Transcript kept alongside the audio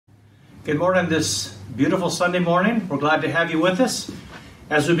Good morning this beautiful Sunday morning. We're glad to have you with us.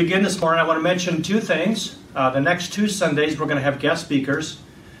 As we begin this morning, I want to mention two things. The next two Sundays, we're going to have guest speakers,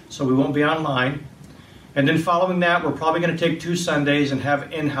 so we won't be online. And then following that, we're probably going to take two Sundays and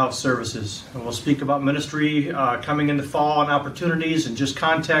have in-house services. And we'll speak about ministry coming in the fall and opportunities and just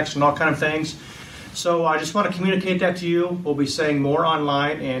context and all kind of things. So I just want to communicate that to you. We'll be saying more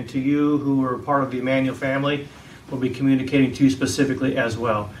online, and to you who are part of the Immanuel family, we'll be communicating to you specifically as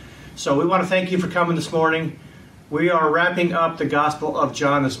well. So we want to thank you for coming this morning. We are wrapping up the Gospel of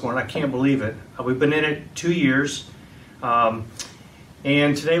John this morning. I can't believe it. We've been in it 2 years. And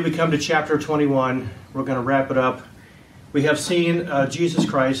today we come to chapter 21. We're going to wrap it up. We have seen Jesus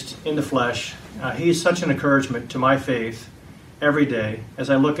Christ in the flesh. He's such an encouragement to my faith every day. As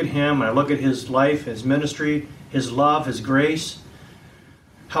I look at him, and I look at his life, his ministry, his love, his grace,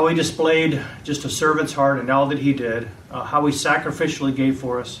 how he displayed just a servant's heart in all that he did, how he sacrificially gave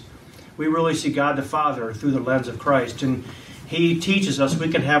for us. We really see God the Father through the lens of Christ, and he teaches us we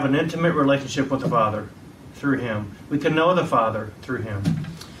can have an intimate relationship with the Father through him. We can know the Father through him.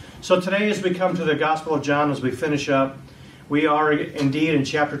 So today, as we come to the Gospel of John, as we finish up, we are indeed in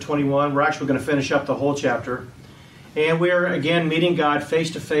chapter 21. We're actually going to finish up the whole chapter, and we're again meeting God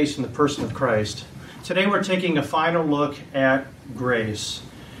face to face in the person of Christ. Today we're taking a final look at grace.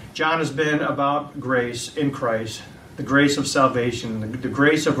 John has been about grace in Christ. The grace of salvation, the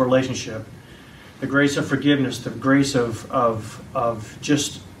grace of relationship, the grace of forgiveness, the grace of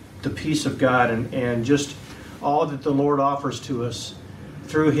just the peace of God, and just all that the Lord offers to us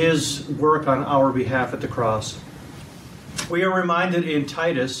through his work on our behalf at the cross. We are reminded in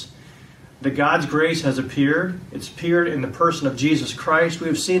Titus that God's grace has appeared. It's appeared in the person of Jesus Christ. We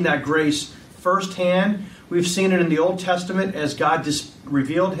have seen that grace firsthand. We've seen it in the Old Testament as God just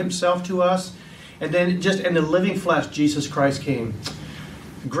revealed himself to us. And then just in the living flesh, Jesus Christ came.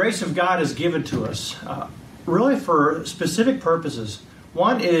 The grace of God is given to us, really for specific purposes.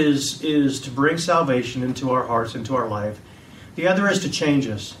 One is to bring salvation into our hearts, into our life. The other is to change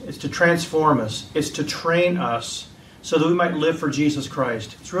us. It's to transform us. It's to train us so that we might live for Jesus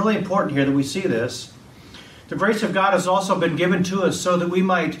Christ. It's really important here that we see this. The grace of God has also been given to us so that we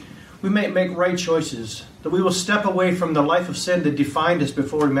might make right choices, that we will step away from the life of sin that defined us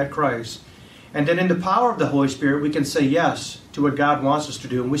before we met Christ. And then in the power of the Holy Spirit, we can say yes to what God wants us to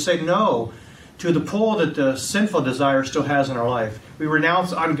do. And we say no to the pull that the sinful desire still has in our life. We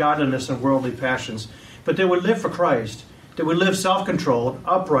renounce ungodliness and worldly passions. But that we live for Christ. That we live self-controlled,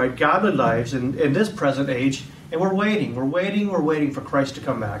 upright, godly lives in this present age. And we're waiting. We're waiting for Christ to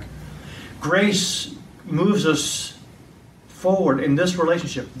come back. Grace moves us forward in this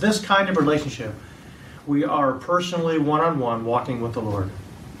relationship. This kind of relationship. We are personally one-on-one walking with the Lord.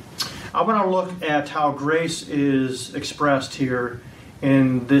 I want to look at how grace is expressed here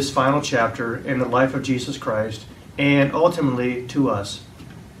in this final chapter in the life of Jesus Christ and ultimately to us.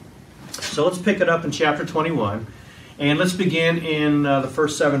 So let's pick it up in chapter 21 and let's begin in the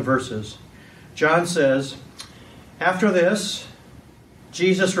first 7 verses. John says, "After this,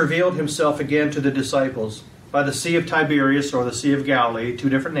 Jesus revealed himself again to the disciples by the Sea of Tiberias, or the Sea of Galilee, 2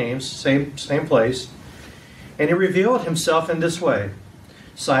 different names, same place. And he revealed himself in this way.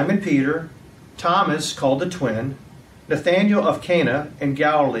 Simon Peter, Thomas called the twin, Nathanael of Cana in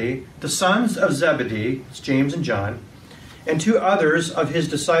Galilee, the sons of Zebedee, it's James and John, and 2 others of his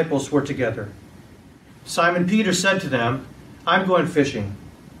disciples were together. Simon Peter said to them, 'I'm going fishing.'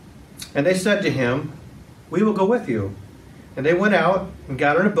 And they said to him, 'We will go with you.' And they went out and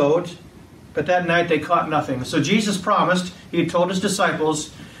got in a boat, but that night they caught nothing. So Jesus promised, he had told his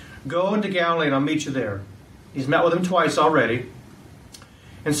disciples, 'Go into Galilee and I'll meet you there.' He's met with them twice already.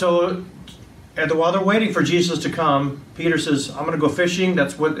 And so, while they're waiting for Jesus to come, Peter says, 'I'm going to go fishing.'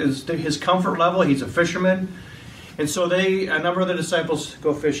 That's what is his comfort level. He's a fisherman. And so a number of the disciples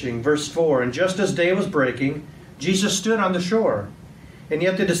go fishing. Verse 4, "And just as day was breaking, Jesus stood on the shore. And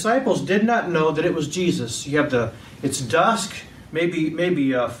yet the disciples did not know that it was Jesus." You have it's dusk,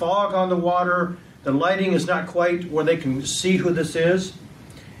 maybe a fog on the water. The lighting is not quite where they can see who this is.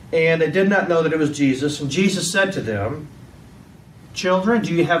 And they did not know that it was Jesus. And Jesus said to them, "Children,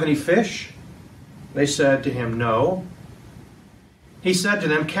 do you have any fish?" They said to him, "No." He said to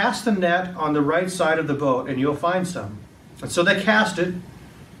them, "Cast the net on the right side of the boat, and you'll find some." And so they cast it,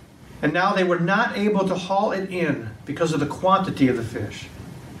 and now they were not able to haul it in because of the quantity of the fish.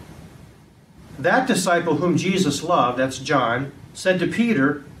 That disciple whom Jesus loved, that's John, said to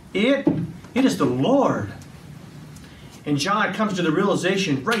Peter, It is the Lord." And John comes to the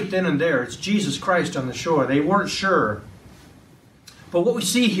realization right then and there, it's Jesus Christ on the shore. They weren't sure. But what we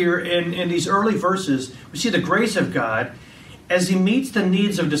see here in these early verses, we see the grace of God as he meets the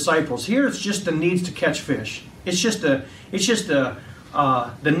needs of disciples. Here it's just the needs to catch fish. It's just the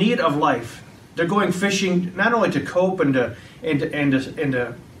need of life. They're going fishing not only to cope and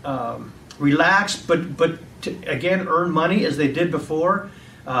to relax, but to again earn money as they did before,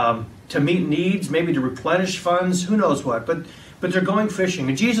 to meet needs, maybe to replenish funds, who knows what. But they're going fishing,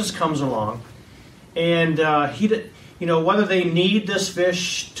 and Jesus comes along, and whether they need this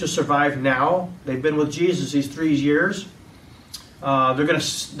fish to survive now, they've been with Jesus these 3 years. They're going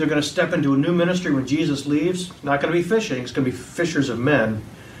to step into a new ministry when Jesus leaves. It's not going to be fishing. It's going to be fishers of men.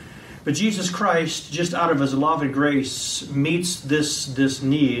 But Jesus Christ, just out of his love and grace, meets this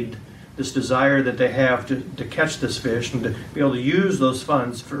need, this desire that they have to catch this fish and to be able to use those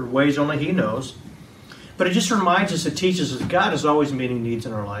funds for ways only he knows. But it just reminds us, it teaches us that God is always meeting needs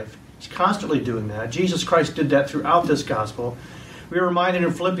in our life. He's constantly doing that. Jesus Christ did that throughout this gospel. We are reminded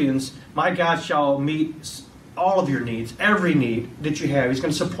in Philippians, my God shall meet all of your needs, every need that you have. He's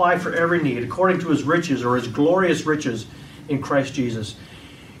going to supply for every need according to his riches or his glorious riches in Christ Jesus.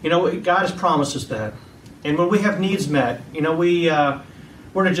 God has promised us that. And when we have needs met,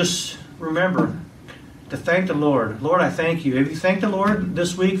 we're to just remember to thank the Lord. Lord, I thank you. Have you thanked the Lord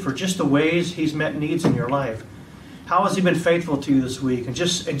this week for just the ways he's met needs in your life? How has he been faithful to you this week? And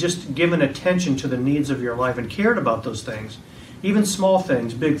just given attention to the needs of your life and cared about those things. Even small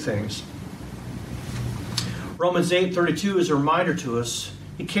things, big things. Romans 8:32 is a reminder to us.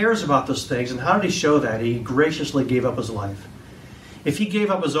 He cares about those things. And how did he show that? He graciously gave up his life. If he gave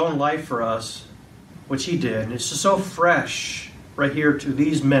up his own life for us, which he did, and it's just so fresh right here to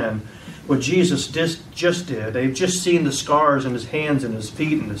these men, what Jesus just did. They've just seen the scars in his hands and his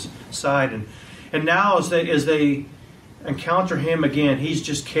feet and his side. And now as they encounter him again, he's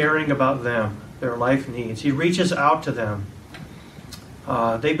just caring about them, their life needs. He reaches out to them.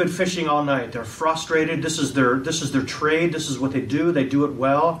 They've been fishing all night. They're frustrated. This is their trade. This is what they do. They do it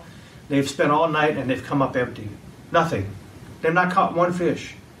well. They've spent all night and they've come up empty. Nothing. They've not caught one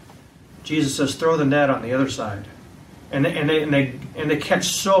fish. Jesus says, throw the net on the other side. And they catch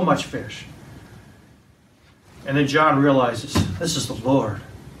so much fish. And then John realizes, this is the Lord.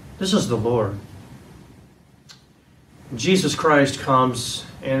 This is the Lord. Jesus Christ comes,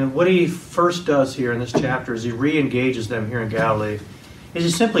 and what he first does here in this chapter is he re-engages them here in Galilee. Is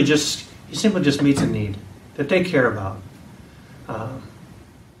he simply just meets a need that they care about.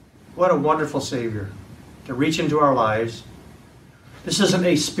 What a wonderful Savior to reach into our lives. This isn't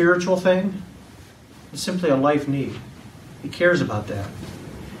a spiritual thing. It's simply a life need. He cares about that.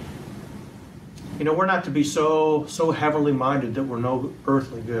 We're not to be so heavenly minded that we're no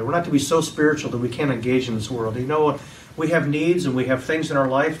earthly good. We're not to be so spiritual that we can't engage in this world. We have needs and we have things in our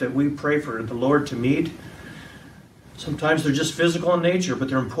life that we pray for the Lord to meet. Sometimes they're just physical in nature, but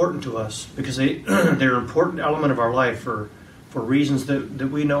they're important to us because they're an important element of our life for reasons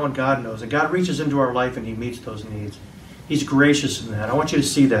that we know and God knows. And God reaches into our life and he meets those needs. He's gracious in that. I want you to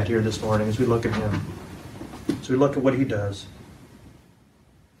see that here this morning as we look at him. As we look at what he does.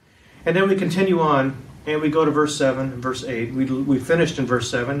 And then we continue on and we go to verse 7 and verse 8. We finished in verse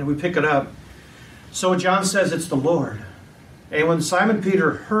 7 and we pick it up. So John says it's the Lord. And when Simon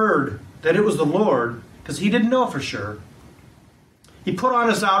Peter heard that it was the Lord, because he didn't know for sure, he put on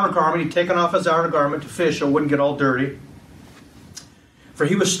his outer garment. He'd taken off his outer garment to fish so it wouldn't get all dirty. For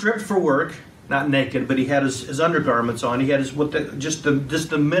he was stripped for work. Not naked, but he had his undergarments on. He had just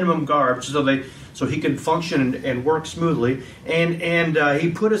the minimum garb, so he could function and work smoothly. And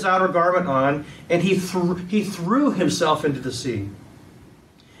he put his outer garment on, and he threw himself into the sea.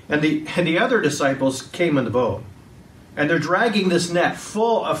 And the other disciples came in the boat, and they're dragging this net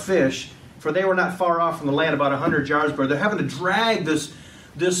full of fish, for they were not far off from the land, about 100 yards. But they're having to drag this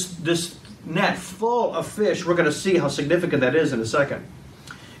net full of fish. We're going to see how significant that is in a second.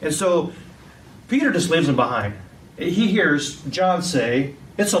 And so Peter just leaves him behind. He hears John say,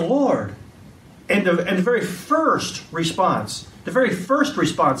 it's the Lord. And the very first response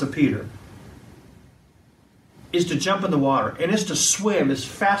of Peter is to jump in the water. And is to swim as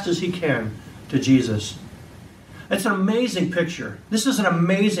fast as he can to Jesus. It's an amazing picture. This is an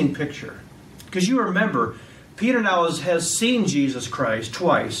amazing picture. Because you remember, Peter now has seen Jesus Christ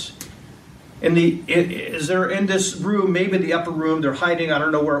twice. They're in this room, maybe the upper room, they're hiding, I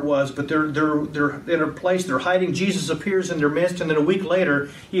don't know where it was, but they're in a place, they're hiding. Jesus appears in their midst, and then a week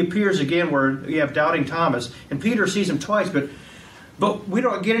later, he appears again where you have doubting Thomas. And Peter sees him twice, but we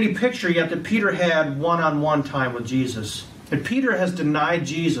don't get any picture yet that Peter had one-on-one time with Jesus. And Peter has denied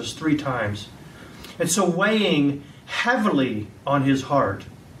Jesus 3 times. And so weighing heavily on his heart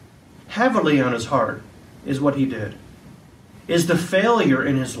is what he did, is the failure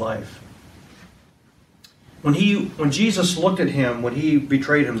in his life. When Jesus looked at him, when he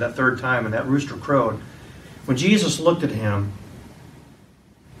betrayed him that third time and that rooster crowed, when Jesus looked at him,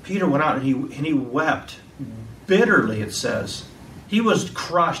 Peter went out and he wept bitterly, it says. He was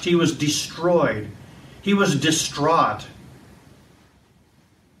crushed. He was destroyed. He was distraught.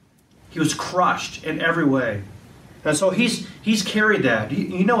 He was crushed in every way. And so he's carried that.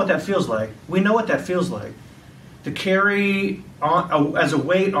 You know what that feels like. We know what that feels like. To carry on, as a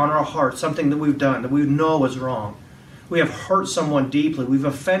weight on our heart something that we've done, that we know is wrong. We have hurt someone deeply. We've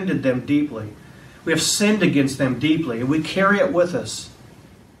offended them deeply. We have sinned against them deeply. And we carry it with us.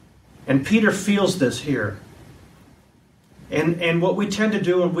 And Peter feels this here. And what we tend to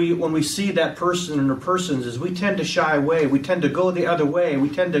do when we see that person or persons is we tend to shy away. We tend to go the other way. We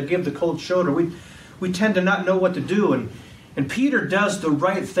tend to give the cold shoulder. We tend to not know what to do. And Peter does the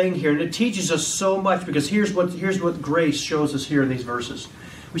right thing here. And it teaches us so much, because here's what grace shows us here in these verses.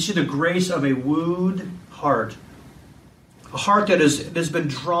 We see the grace of a wooed heart. A heart that has been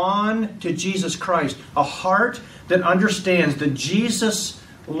drawn to Jesus Christ. A heart that understands that Jesus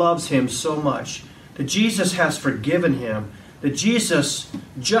loves him so much. That Jesus has forgiven him. That Jesus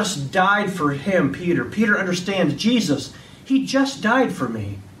just died for him, Peter. Peter understands Jesus. He just died for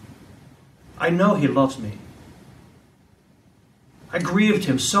me. I know he loves me. I grieved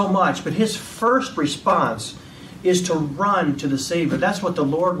him so much, but his first response is to run to the Savior. That's what the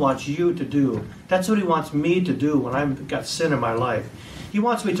Lord wants you to do. That's what he wants me to do when I've got sin in my life. He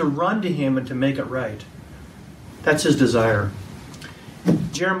wants me to run to him and to make it right. That's his desire.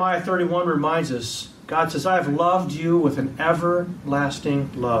 Jeremiah 31 reminds us, God says, I have loved you with an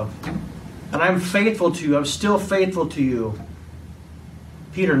everlasting love. And I'm faithful to you. I'm still faithful to you.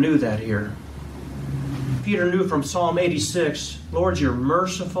 Peter knew that here. Peter knew from Psalm 86, Lord, you're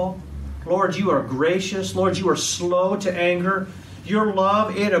merciful. Lord, you are gracious. Lord, you are slow to anger. Your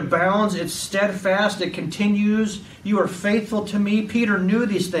love, it abounds. It's steadfast. It continues. You are faithful to me. Peter knew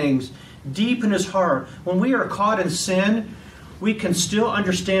these things deep in his heart. When we are caught in sin, we can still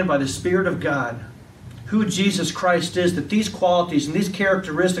understand by the Spirit of God who Jesus Christ is, that these qualities and these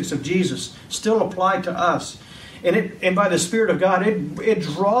characteristics of Jesus still apply to us. And by the Spirit of God, it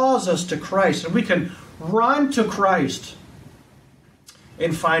draws us to Christ. And we can run to Christ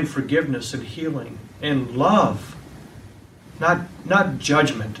and find forgiveness and healing and love. Not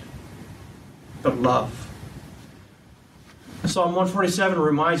judgment, but love. Psalm 147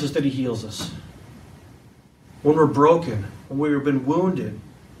 reminds us that he heals us. When we're broken, when we've been wounded,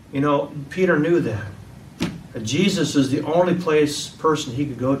 Peter knew that. Jesus is the only person he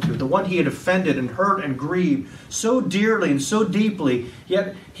could go to. The one he had offended and hurt and grieved so dearly and so deeply,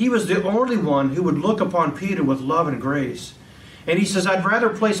 yet he was the only one who would look upon Peter with love and grace. And he says, I'd rather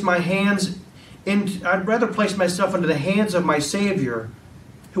place myself into the hands of my Savior,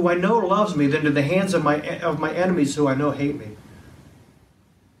 who I know loves me, than to the hands of my enemies, who I know hate me.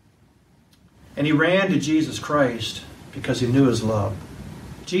 And he ran to Jesus Christ because he knew his love.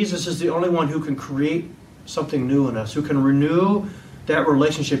 Jesus is the only one who can create something new in us, who can renew that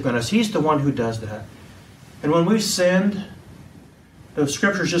relationship in us. He's the one who does that. And when we've sinned, the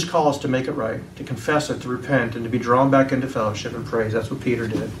Scriptures just call us to make it right, to confess it, to repent, and to be drawn back into fellowship and praise. That's what Peter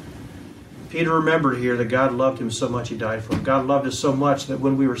did. Peter remembered here that God loved him so much he died for him. God loved us so much that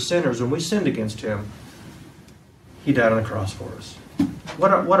when we were sinners, when we sinned against him, he died on the cross for us.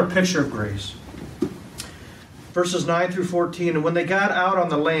 What a picture of grace. Verses 9 through 14, and when they got out on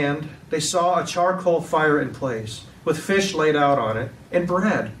the land, they saw a charcoal fire in place, with fish laid out on it, and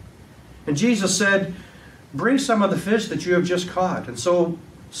bread. And Jesus said, bring some of the fish that you have just caught. And so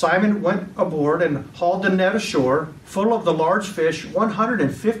Simon went aboard and hauled the net ashore, full of the large fish,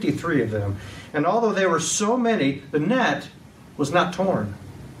 153 of them. And although there were so many, the net was not torn.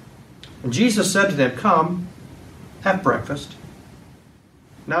 And Jesus said to them, come, have breakfast.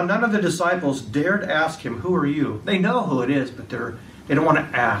 Now none of the disciples dared ask him, who are you? They know who it is, but they don't want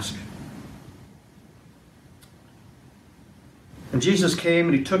to ask. And Jesus came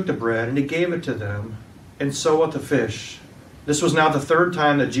and he took the bread and he gave it to them, and so with the fish. This was now the third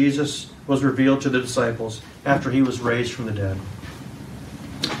time that Jesus was revealed to the disciples after he was raised from the dead.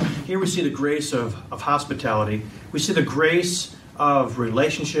 Here we see the grace of hospitality. We see the grace of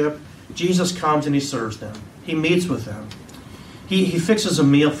relationship. Jesus comes and he serves them. He meets with them. He fixes a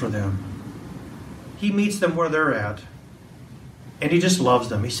meal for them. He meets them where they're at. And he just loves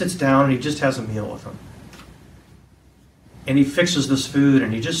them. He sits down and he just has a meal with them. And he fixes this food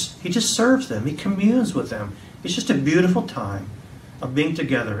and he just serves them. He communes with them. It's just a beautiful time of being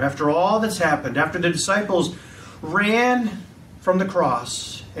together. After all that's happened, after the disciples ran from the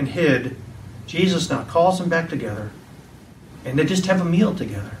cross and hid, Jesus now calls them back together. And they just have a meal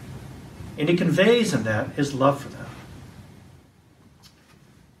together. And he conveys in that his love for them.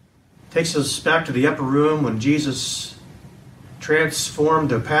 Takes us back to the upper room when Jesus transformed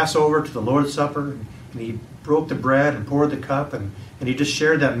the Passover to the Lord's Supper. And he broke the bread and poured the cup. And he just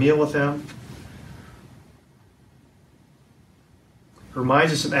shared that meal with them.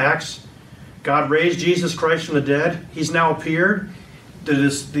 Reminds us in Acts, God raised Jesus Christ from the dead. He's now appeared.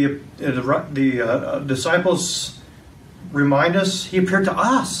 The disciples remind us, he appeared to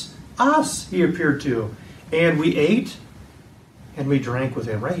us. Us he appeared to. And we ate and we drank with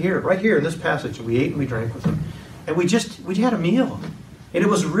him. Right here in this passage. We ate and we drank with him. And we had a meal. And it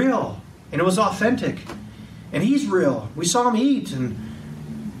was real. And it was authentic. And he's real. We saw him eat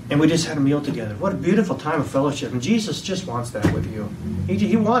and we just had a meal together. What a beautiful time of fellowship. And Jesus just wants that with you.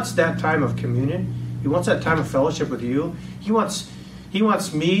 He wants that time of communion. He wants that time of fellowship with you. He wants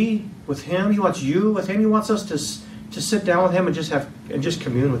me with him. He wants you with him. He wants us to sit down with him and just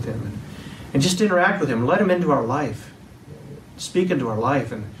commune with him and just interact with him. Let him into our life. Speak into our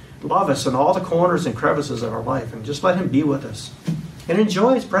life and love us in all the corners and crevices of our life, and just let him be with us and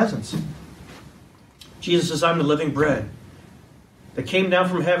enjoy his presence. Jesus says, I'm the living bread that came down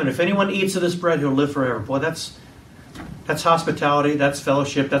from heaven. If anyone eats of this bread, he'll live forever. Boy, that's hospitality, that's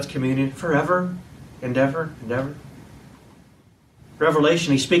fellowship, that's communion. Forever and ever and ever.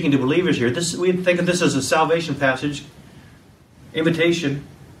 Revelation, he's speaking to believers here. We think of this as a salvation passage, invitation.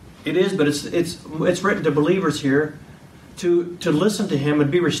 It is, but it's written to believers here to listen to him and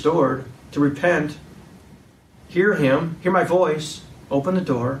be restored, to repent, hear him, hear my voice, open the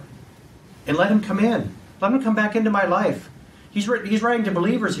door, and let him come in. Let him come back into my life. He's writing to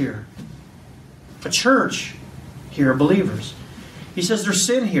believers here. A church here, believers. He says there's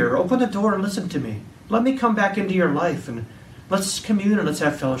sin here. Open the door and listen to me. Let me come back into your life and let's commune and let's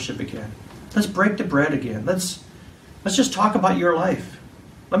have fellowship again. Let's break the bread again. Let's just talk about your life.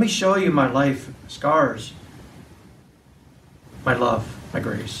 Let me show you my life, scars, my love, my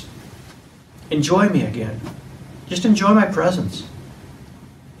grace. Enjoy me again. Just enjoy my presence.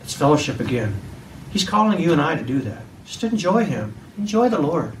 Let's fellowship again. He's calling you and I to do that. Just enjoy him. Enjoy the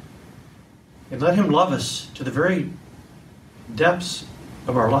Lord. And let him love us to the very depths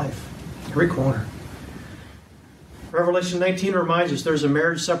of our life. Every corner. Revelation 19 reminds us there's a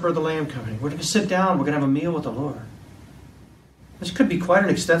marriage supper of the Lamb coming. We're going to sit down. We're going to have a meal with the Lord. This could be quite an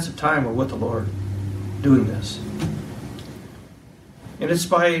extensive time we're with the Lord doing this. And it's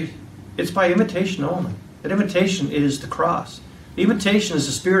by invitation only. That invitation is the cross. The invitation is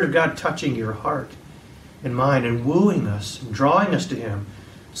the Spirit of God touching your heart and mind and wooing us and drawing us to him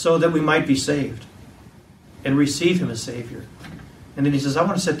so that we might be saved and receive him as Savior. And then he says, I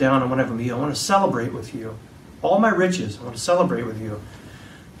want to sit down, I want to have a meal, I want to celebrate with you. All my riches, I want to celebrate with you.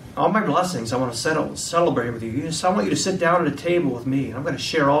 All my blessings, I want to celebrate with you. I want you to sit down at a table with me, and I'm going to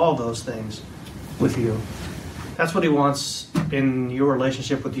share all those things with you. That's what he wants in your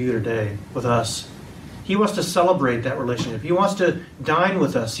relationship with you today, with us. He wants to celebrate that relationship. He wants to dine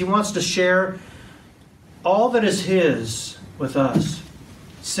with us. He wants to share all that is his with us.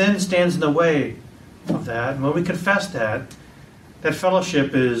 Sin stands in the way of that. And when we confess that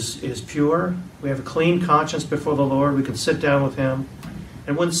fellowship is pure. We have a clean conscience before the Lord. We can sit down with him.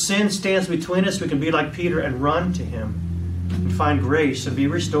 And when sin stands between us, we can be like Peter and run to him and find grace and be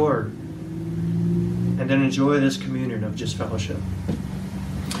restored. And then enjoy this communion of just fellowship.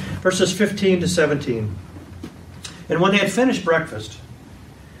 Verses 15 to 17. And when they had finished breakfast,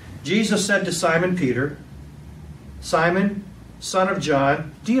 Jesus said to Simon Peter, Simon, son of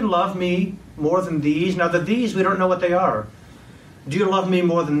John, do you love me more than these? Now the these, we don't know what they are. Do you love me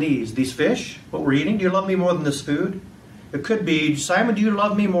more than these? These fish, what we're eating? Do you love me more than this food? It could be, Simon, do you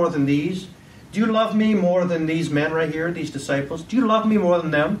love me more than these? Do you love me more than these men right here, these disciples? Do you love me more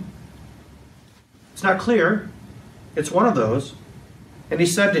than them? It's not clear. It's one of those. And he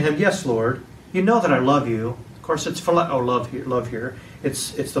said to him, yes, Lord, you know that I love you. Of course, it's phileo love here.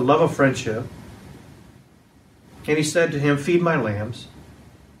 It's the love of friendship. And he said to him, feed my lambs.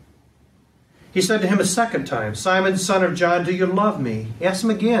 He said to him a second time, Simon, son of John, do you love me? He asked him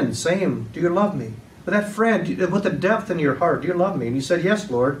again, same, do you love me? With that friend, with the depth in your heart, do you love me? And he said, yes,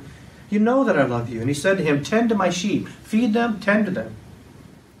 Lord, you know that I love you. And he said to him, tend to my sheep, feed them, tend to them.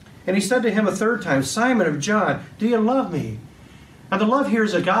 And he said to him a third time, Simon of John, do you love me? Now the love here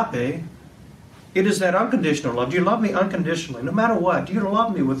is agape. It is that unconditional love. Do you love me unconditionally, no matter what? Do you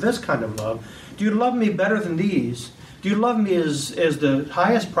love me with this kind of love? Do you love me better than these? Do you love me as the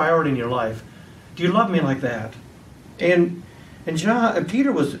highest priority in your life? Do you love me like that? And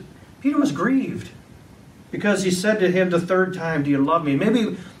Peter was grieved because he said to him the third time, do you love me?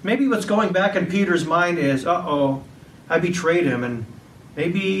 Maybe what's going back in Peter's mind is, uh-oh, I betrayed him, and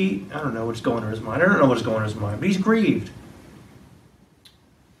Maybe, I don't know what's going on in his mind. I don't know what's going on in his mind, but he's grieved.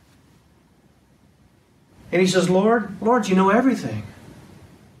 And he says, Lord, you know everything.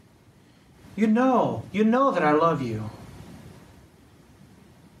 You know that I love you.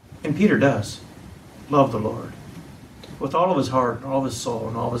 And Peter does love the Lord with all of his heart, and all of his soul,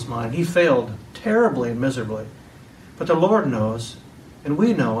 and all of his mind. He failed terribly and miserably. But the Lord knows, and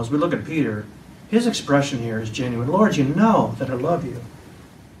we know as we look at Peter, his expression here is genuine. Lord, you know that I love you.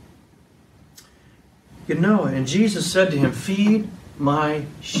 You know it. And Jesus said to him, feed my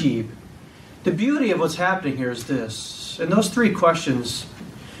sheep. The beauty of what's happening here is this. In those three questions,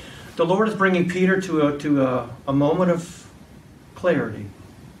 the Lord is bringing Peter to a moment of clarity.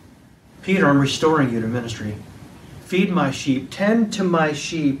 Peter, I'm restoring you to ministry. Feed my sheep. Tend to my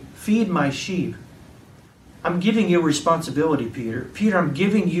sheep. Feed my sheep. I'm giving you a responsibility, Peter. Peter, I'm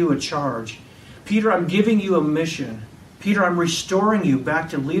giving you a charge. Peter, I'm giving you a mission. Peter, I'm restoring you back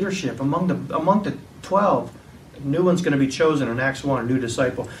to leadership among the 12. A new one's going to be chosen in Acts 1, a new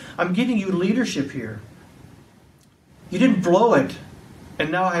disciple. I'm giving you leadership here. You didn't blow it,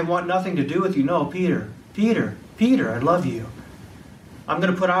 and now I want nothing to do with you. No, Peter, I love you. I'm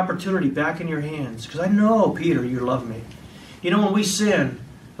going to put opportunity back in your hands because I know, Peter, you love me. You know, when we sin,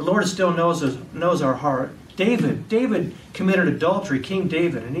 the Lord still knows our heart. David committed adultery, King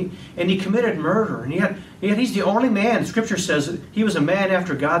David, and he committed murder, and yet he's the only man. Scripture says that he was a man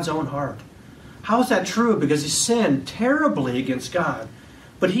after God's own heart. How is that true? Because he sinned terribly against God,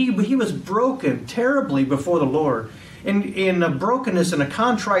 but he was broken terribly before the Lord. In a brokenness and a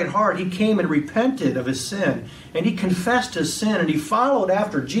contrite heart, he came and repented of his sin, and he confessed his sin, and he followed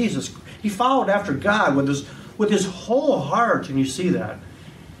after Jesus. He followed after God with his whole heart, and you see that.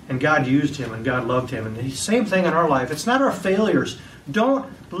 And God used him, and God loved him. And the same thing in our life. It's not our failures. Don't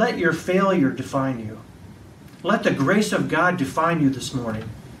let your failure define you. Let the grace of God define you this morning.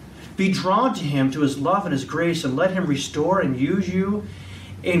 Be drawn to him, to his love and his grace, and let him restore and use you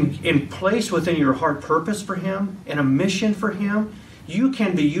in place within your heart purpose for him and a mission for him. You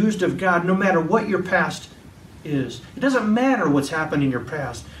can be used of God no matter what your past is. It doesn't matter what's happened in your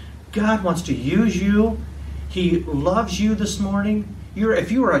past. God wants to use you. He loves you this morning.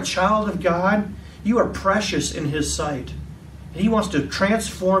 If you are a child of God, you are precious in his sight. He wants to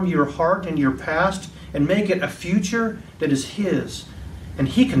transform your heart and your past and make it a future that is his. And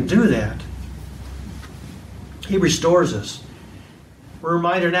he can do that. He restores us. We're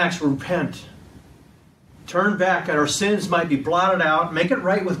reminded in Acts, repent. Turn back, and our sins might be blotted out. Make it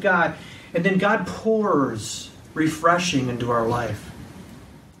right with God. And then God pours refreshing into our life.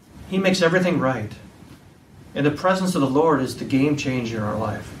 He makes everything right. And the presence of the Lord is the game changer in our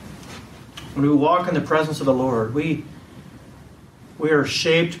life. When we walk in the presence of the Lord, we are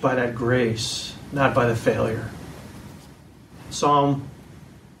shaped by that grace, not by the failure. Psalm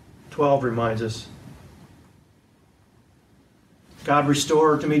 12 reminds us, God,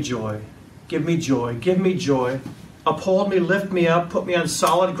 restore to me joy. Give me joy. Give me joy. Uphold me, lift me up, put me on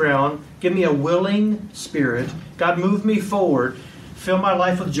solid ground. Give me a willing spirit. God, move me forward. Fill my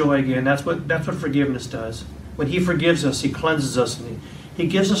life with joy again. That's what forgiveness does. When he forgives us, he cleanses us, and he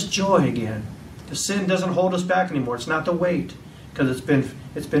gives us joy again. The sin doesn't hold us back anymore. It's not the weight, because it's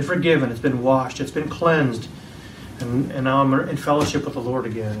been forgiven, it's been washed, it's been cleansed, and now I'm in fellowship with the Lord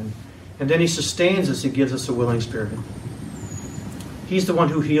again. And then he sustains us. He gives us a willing spirit. He's the one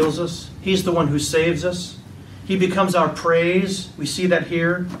who heals us. He's the one who saves us. He becomes our praise. We see that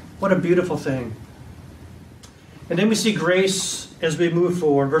here. What a beautiful thing. And then we see grace as we move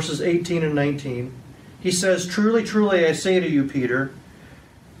forward, verses 18 and 19. He says, truly, truly, I say to you, Peter,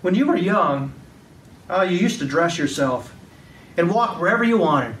 when you were young, you used to dress yourself and walk wherever you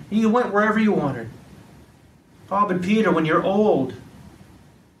wanted. You went wherever you wanted. Oh, but Peter, when you're old,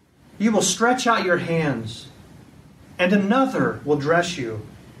 you will stretch out your hands, and another will dress you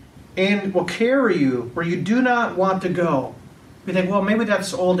and will carry you where you do not want to go. We think, well, maybe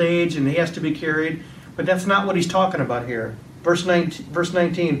that's old age and he has to be carried, but that's not what he's talking about here. Verse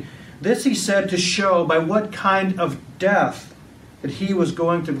 19, this he said to show by what kind of death that he was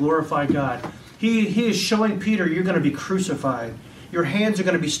going to glorify God. He is showing Peter, you're going to be crucified. Your hands are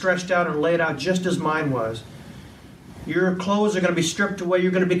going to be stretched out and laid out just as mine was. Your clothes are going to be stripped away.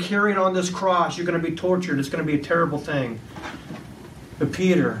 You're going to be carried on this cross. You're going to be tortured. It's going to be a terrible thing. But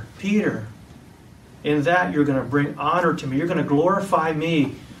Peter, in that you're going to bring honor to me. You're going to glorify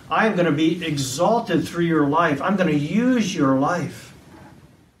me. I am going to be exalted through your life. I'm going to use your life.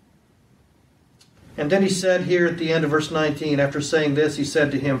 And then he said here at the end of verse 19, after saying this, he said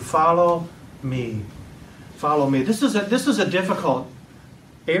to him, follow me. Follow me. This is a difficult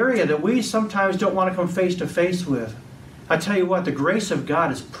area that we sometimes don't want to come face to face with. I tell you what, the grace of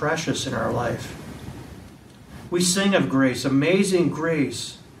God is precious in our life. We sing of grace, amazing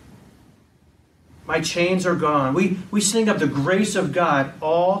grace. My chains are gone. We sing of the grace of God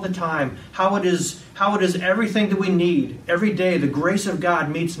all the time. How it is everything that we need. Every day, the grace of God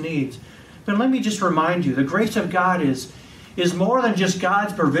meets needs. But let me just remind you, the grace of God is more than just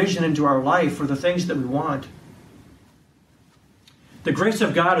God's provision into our life for the things that we want. The grace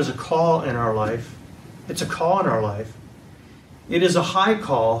of God is a call in our life. It's a call in our life. It is a high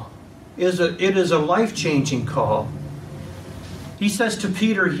call. It is a life-changing call. He says to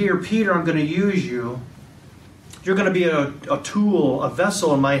Peter here, Peter, I'm going to use you. You're going to be a tool, a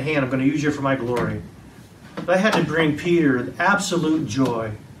vessel in my hand. I'm going to use you for my glory. But I had to bring Peter absolute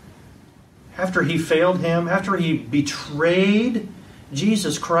joy. After he failed him, after he betrayed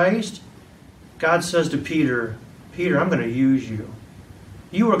Jesus Christ, God says to Peter, Peter, I'm going to use you.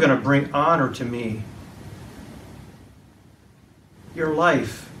 You are going to bring honor to me. Your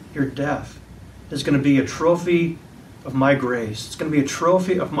life, your death, is going to be a trophy of my grace. It's going to be a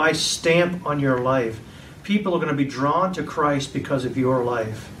trophy of my stamp on your life. People are going to be drawn to Christ because of your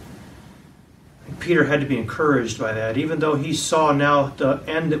life. And Peter had to be encouraged by that, even though he saw now the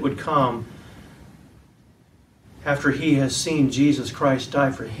end that would come after he has seen Jesus Christ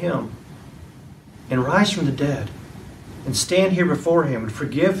die for him and rise from the dead and stand here before him and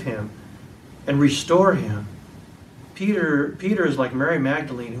forgive him and restore him. Peter is like Mary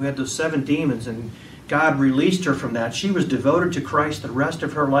Magdalene, who had those 7 demons, and God released her from that. She was devoted to Christ the rest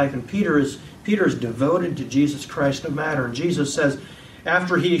of her life, and Peter is devoted to Jesus Christ no matter. And Jesus says,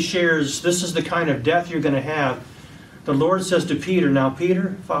 after he shares, this is the kind of death you're going to have, the Lord says to Peter, now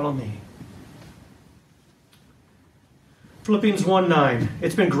Peter, follow me. Philippians 1:9,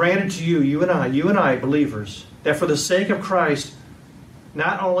 it's been granted to you and I, believers, that for the sake of Christ,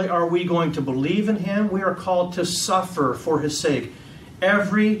 not only are we going to believe in him, we are called to suffer for his sake.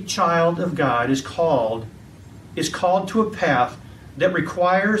 Every child of God is called to a path that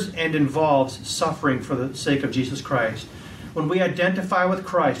requires and involves suffering for the sake of Jesus Christ. When we identify with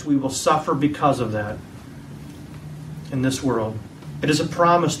Christ, we will suffer because of that in this world. It is a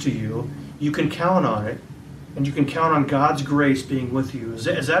promise to you. You can count on it, and you can count on God's grace being with you. Is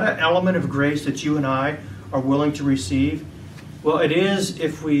that an element of grace that you and I are willing to receive? Well, it is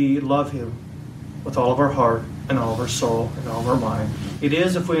if we love him with all of our heart and all of our soul and all of our mind. It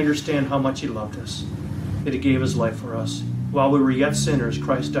is if we understand how much he loved us, that he gave his life for us. While we were yet sinners,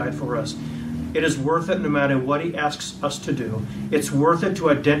 Christ died for us. It is worth it no matter what he asks us to do. It's worth it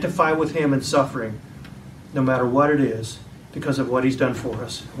to identify with him in suffering, no matter what it is, because of what he's done for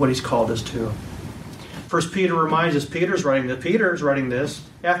us, what he's called us to. First Peter reminds us, Peter's writing this,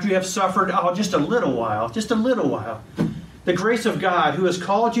 after you have suffered, just a little while, the grace of God, who has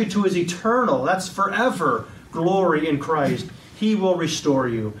called you to his eternal, that's forever, glory in Christ, he will restore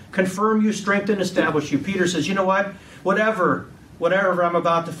you, confirm you, strengthen, establish you. Peter says, you know what? Whatever I'm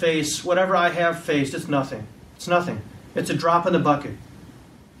about to face, whatever I have faced, it's nothing. It's nothing. It's a drop in the bucket.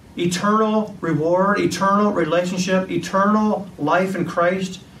 Eternal reward, eternal relationship, eternal life in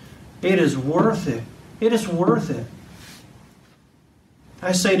Christ, it is worth it. It is worth it.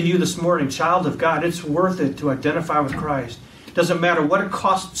 I say to you this morning, child of God, it's worth it to identify with Christ. It doesn't matter what it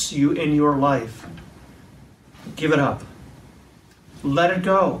costs you in your life. Give it up. Let it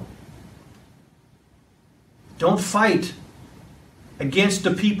go. Don't fight against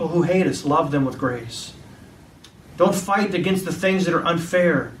the people who hate us. Love them with grace. Don't fight against the things that are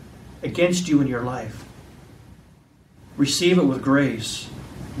unfair against you in your life. Receive it with grace.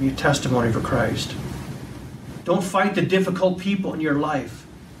 Be a testimony for Christ. Don't fight the difficult people in your life.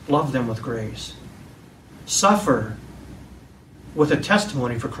 Love them with grace. Suffer with a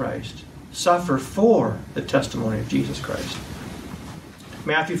testimony for Christ. Suffer for the testimony of Jesus Christ.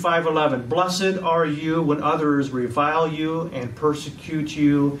 Matthew 5:11, blessed are you when others revile you and persecute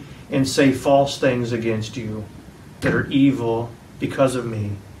you and say false things against you that are evil because of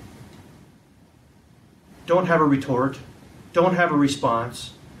me. Don't have a retort. Don't have a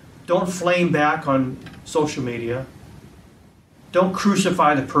response. Don't flame back on social media. Don't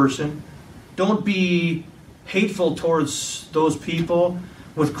crucify the person. Don't be hateful towards those people.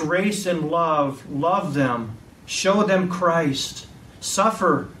 With grace and love, love them. Show them Christ.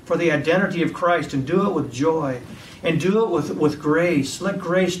 Suffer for the identity of Christ and do it with joy. And do it with grace. Let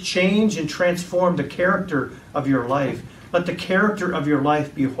grace change and transform the character of your life. Let the character of your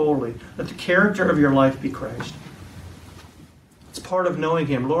life be holy. Let the character of your life be Christ. It's part of knowing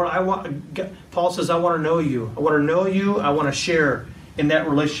him. Lord, Paul says, I want to know you. I want to know you. I want to share in that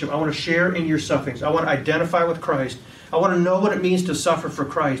relationship. I want to share in your sufferings. I want to identify with Christ. I want to know what it means to suffer for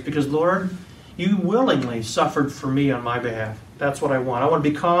Christ. Because, Lord, You willingly suffered for me on my behalf. That's what I want. I want to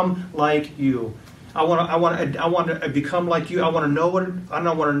become like you. I want to become like you. I want to know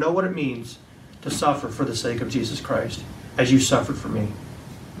what it means to suffer for the sake of Jesus Christ, as you suffered for me.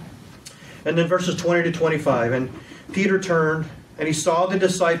 And then verses 20 to 25. And Peter turned, and he saw the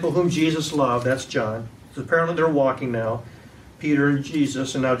disciple whom Jesus loved. That's John. So apparently they're walking now, Peter and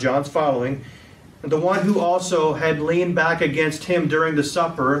Jesus, and now John's following. And the one who also had leaned back against him during the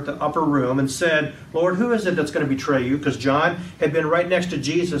supper, the upper room, and said, Lord, who is it that's going to betray you? Because John had been right next to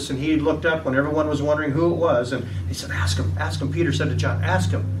Jesus, and he looked up when everyone was wondering who it was. And he said, ask him. Peter said to John, ask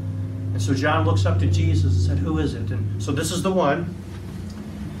him. And so John looks up to Jesus and said, who is it? And so this is the one.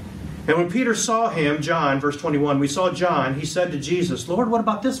 And when Peter saw him, John, verse 21, we saw John, he said to Jesus, Lord, what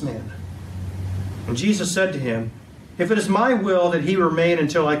about this man? And Jesus said to him, if it is my will that he remain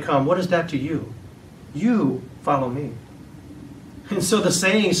until I come, what is that to you? You follow me. And so the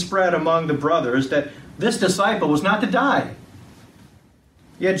saying spread among the brothers that this disciple was not to die.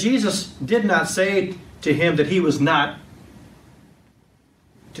 Yet Jesus did not say to him that he was not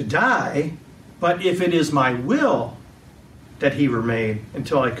to die, but if it is my will that he remain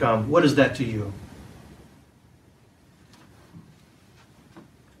until I come, what is that to you?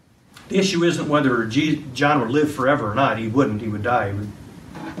 The issue isn't whether John would live forever or not. He wouldn't. He would die.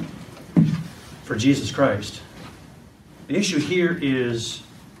 For Jesus Christ. The issue here is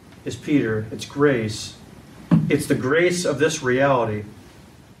Peter. It's grace. It's the grace of this reality.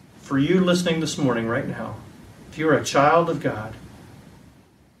 For you listening this morning right now, if you're a child of God,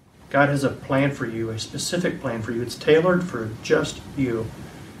 God has a plan for you, a specific plan for you. It's tailored for just you.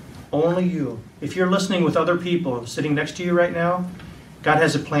 Only you. If you're listening with other people sitting next to you right now, God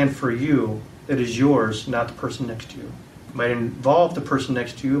has a plan for you that is yours, not the person next to you. It might involve the person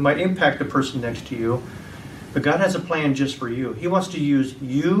next to you. It might impact the person next to you. But God has a plan just for you. He wants to use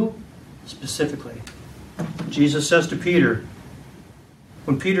you specifically. Jesus says to Peter,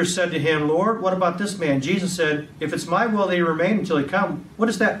 when Peter said to him, Lord, what about this man? Jesus said, if it's my will that he remain until he come, what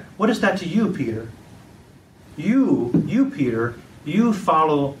is that? What is that to you, Peter? You, Peter, you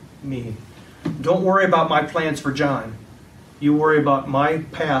follow me. Don't worry about my plans for John. You worry about my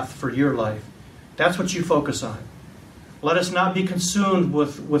path for your life. That's what you focus on. Let us not be consumed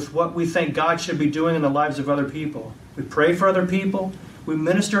with what we think God should be doing in the lives of other people. We pray for other people. We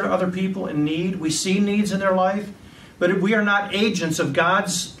minister to other people in need. We see needs in their life. But we are not agents of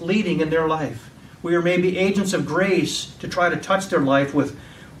God's leading in their life. We are maybe agents of grace to try to touch their life with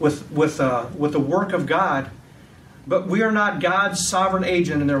the work of God. But we are not God's sovereign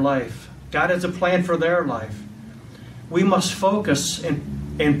agent in their life. God has a plan for their life. We must focus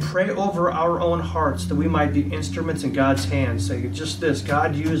and pray over our own hearts that we might be instruments in God's hands. Say just this,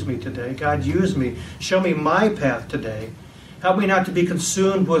 God, use me today. God, use me. Show me my path today. Help me not to be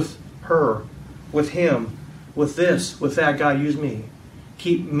consumed with her, with him, with this, with that. God, use me.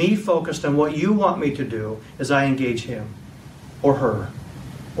 Keep me focused on what you want me to do as I engage him or her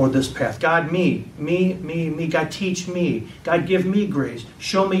or this path. God, me. God, teach me. God, give me grace.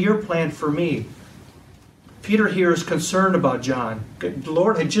 Show me your plan for me. Peter here is concerned about John. The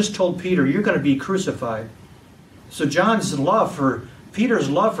Lord had just told Peter, you're going to be crucified. So Peter's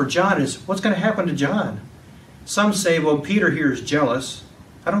love for John is, what's going to happen to John? Some say, well, Peter here is jealous.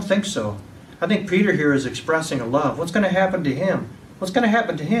 I don't think so. I think Peter here is expressing a love. What's going to happen to him? What's going to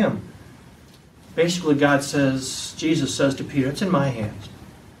happen to him? Basically, Jesus says to Peter, it's in my hands.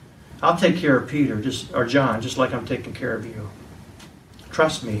 I'll take care of John, just like I'm taking care of you.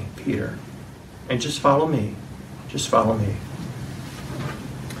 Trust me, Peter. And just follow me. Just follow me.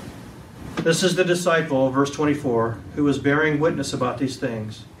 This is the disciple, verse 24, who is bearing witness about these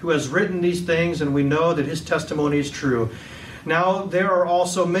things, who has written these things, and we know that his testimony is true. Now, there are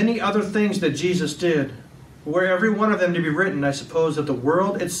also many other things that Jesus did. Were every one of them to be written, I suppose that the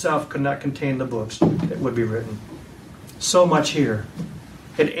world itself could not contain the books that would be written. So much here.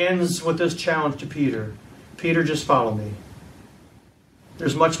 It ends with this challenge to Peter. Peter, just follow me.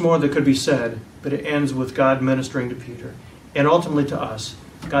 There's much more that could be said, but it ends with God ministering to Peter and ultimately to us.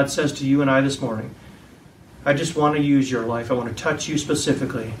 God says to you and I this morning, I just want to use your life. I want to touch you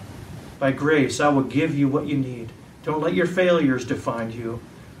specifically. By grace, I will give you what you need. Don't let your failures define you.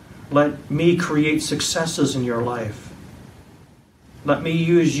 Let me create successes in your life. Let me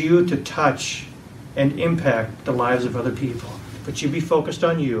use you to touch and impact the lives of other people. But you be focused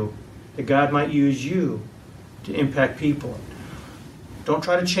on you, that God might use you to impact people. Don't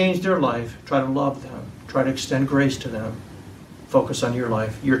try to change their life. Try to love them. Try to extend grace to them. Focus on your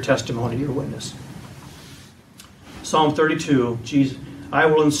life, your testimony, your witness. Psalm 32, Jesus, I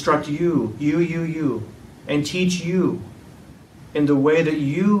will instruct you, and teach you in the way that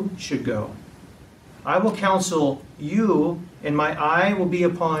you should go. I will counsel you, and my eye will be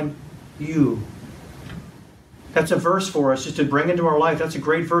upon you. That's a verse for us just to bring into our life. That's a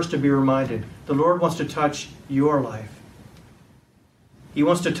great verse to be reminded. The Lord wants to touch your life. He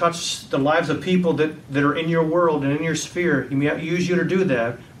wants to touch the lives of people that are in your world and in your sphere. He may use you to do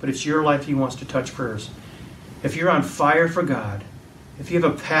that, but it's your life He wants to touch first. If you're on fire for God, if you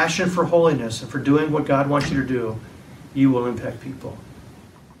have a passion for holiness and for doing what God wants you to do, you will impact people.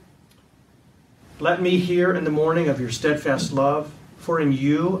 Let me hear in the morning of your steadfast love, for in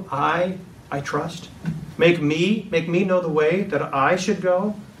you I trust. Make me know the way that I should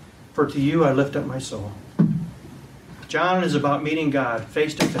go, for to you I lift up my soul. John is about meeting God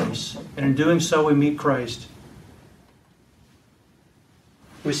face to face, and in doing so we meet Christ.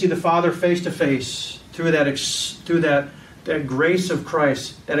 We see the Father face to face through that grace of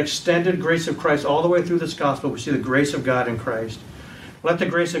Christ, that extended grace of Christ all the way through this gospel. We see the grace of God in Christ. Let the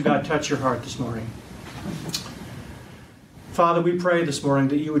grace of God touch your heart this morning. Father, we pray this morning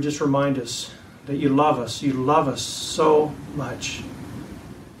that you would just remind us that you love us. You love us so much.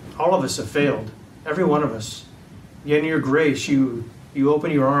 All of us have failed, every one of us. Yet in your grace, you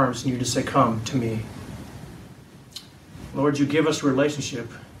open your arms and you just say, come to me. Lord, you give us relationship.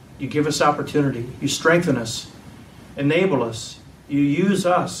 You give us opportunity. You strengthen us. Enable us. You use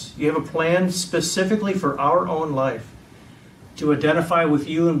us. You have a plan specifically for our own life to identify with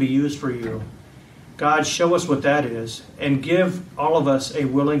you and be used for you. God, show us what that is and give all of us a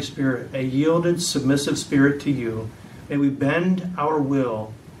willing spirit, a yielded, submissive spirit to you. May we bend our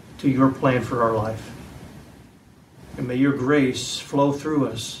will to your plan for our life. And may your grace flow through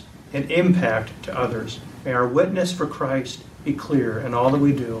us and impact to others. May our witness for Christ be clear in all that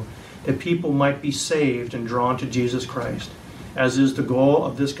we do, that people might be saved and drawn to Jesus Christ, as is the goal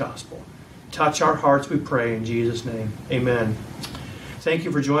of this gospel. Touch our hearts, we pray, in Jesus' name. Amen. Thank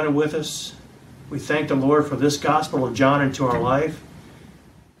you for joining with us. We thank the Lord for this gospel of John into our life.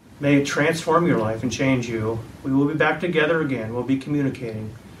 May it transform your life and change you. We will be back together again. We'll be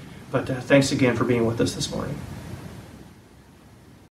communicating. But thanks again for being with us this morning.